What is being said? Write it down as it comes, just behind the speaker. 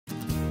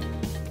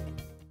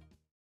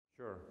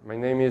My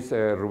name is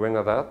Ruben.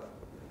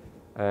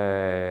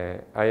 I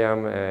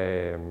am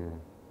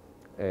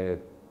a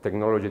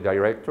technology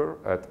director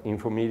at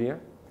Infomedia.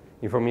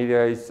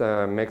 Infomedia is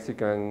a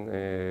Mexican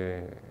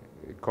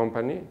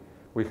company.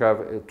 We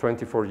have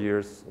 24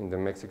 years in the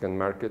Mexican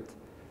market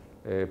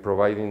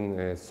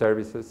providing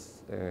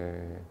services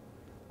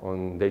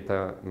on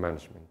data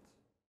management.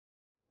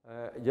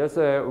 Yes,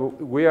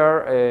 we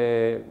are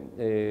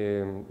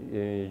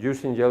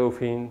using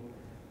Yellowfin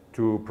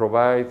to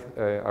provide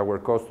our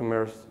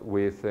customers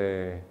with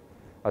a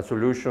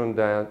solution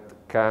that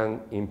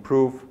can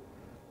improve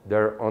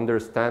their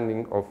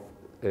understanding of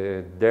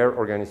their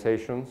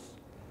organizations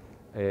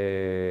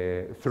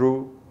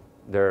through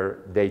their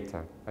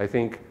data. I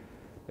think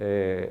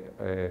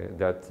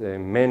that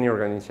many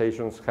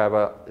organizations have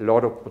a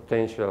lot of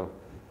potential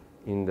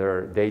in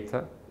their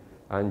data,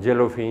 and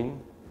Yellowfin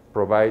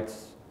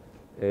provides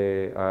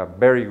a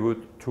very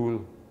good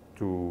tool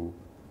to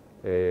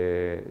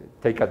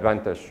take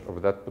advantage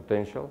of that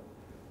potential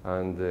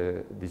and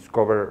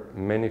discover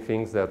many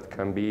things that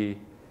can be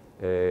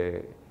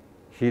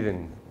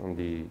hidden on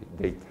the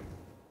data.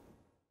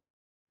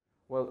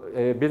 Well,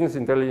 business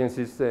intelligence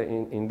is,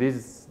 in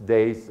these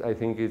days, I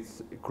think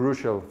it's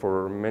crucial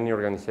for many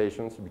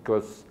organizations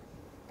because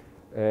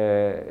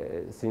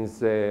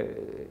since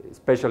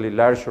especially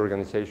large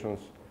organizations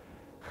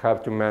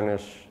have to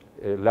manage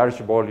large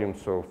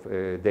volumes of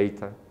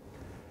data,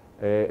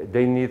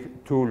 they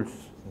need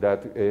tools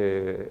that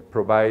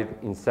provide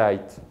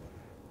insight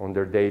on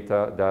their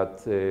data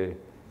that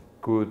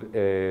could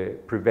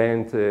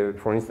prevent,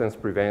 for instance,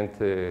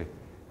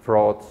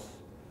 frauds,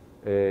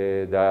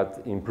 that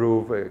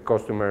improve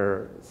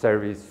customer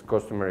service,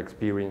 customer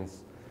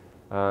experience.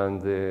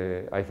 And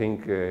I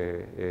think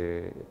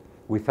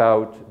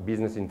without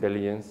business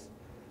intelligence,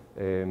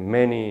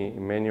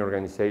 many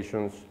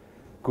organizations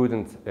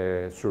couldn't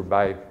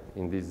survive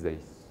in these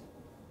days.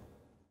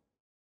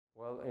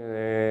 Well,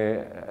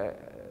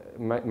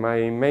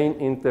 my main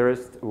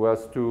interest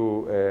was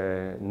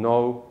to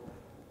know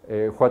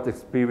what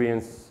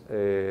experience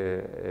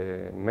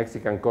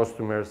Mexican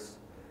customers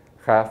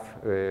have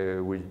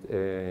with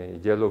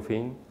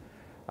Yellowfin,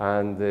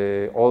 and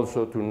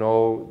also to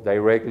know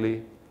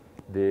directly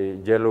the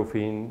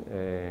Yellowfin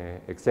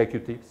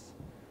executives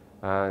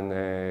and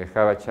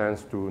have a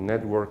chance to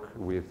network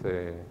with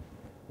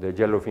the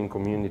Yellowfin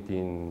community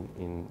in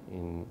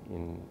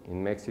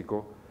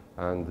Mexico,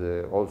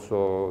 and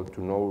also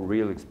to know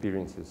real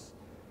experiences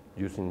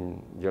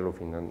using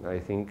Yellowfin. And I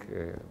think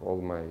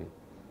all my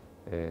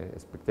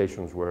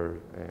expectations were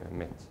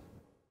met.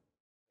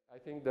 I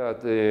think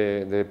that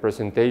the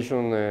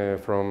presentation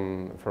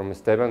from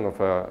Esteban of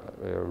a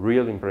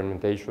real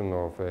implementation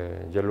of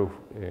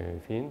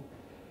Yellowfin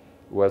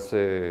was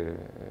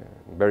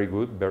very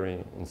good,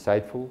 very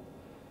insightful.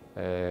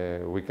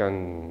 We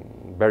can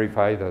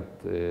verify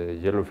that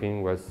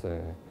Yellowfin was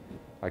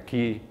a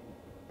key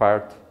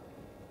part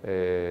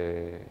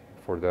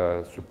for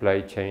the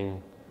supply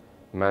chain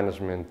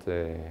management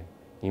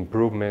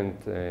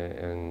improvement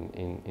in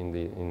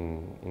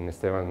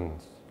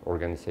Esteban's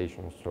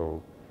organization.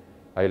 So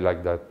I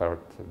like that part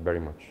very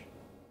much.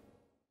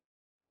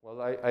 Well,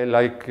 I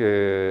like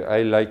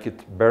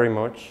it very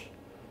much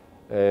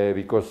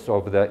because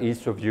of the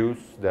ease of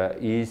use, the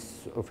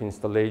ease of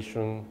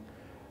installation,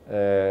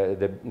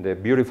 the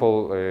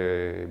beautiful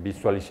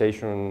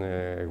visualization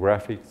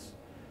graphics,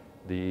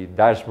 the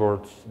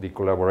dashboards, the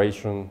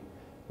collaboration,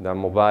 the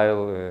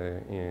mobile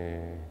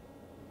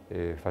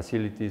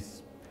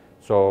facilities.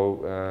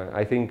 So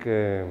I think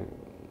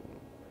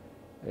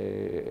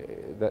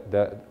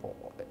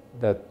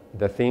that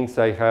the things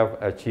I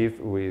have achieved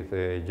with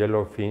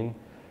Yellowfin,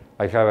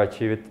 I have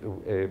achieved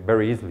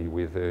very easily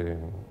with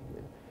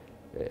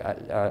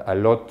a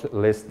lot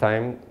less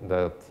time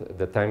that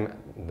the time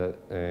that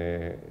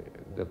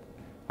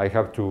I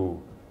have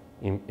to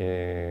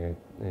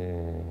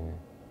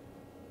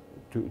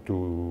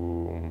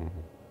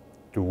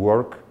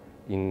work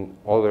in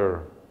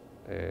other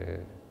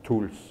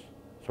tools.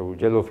 So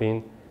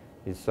Yellowfin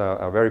is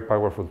a very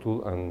powerful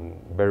tool and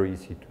very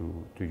easy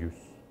to use.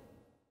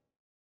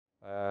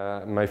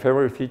 My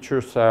favorite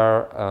features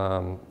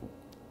are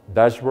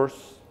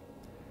dashboards,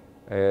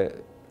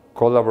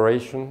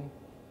 collaboration,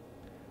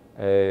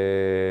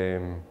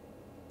 and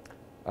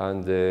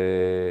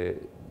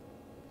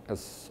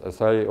as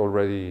I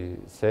already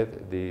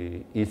said,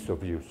 the ease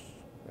of use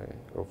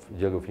of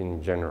Yellowfin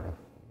in general.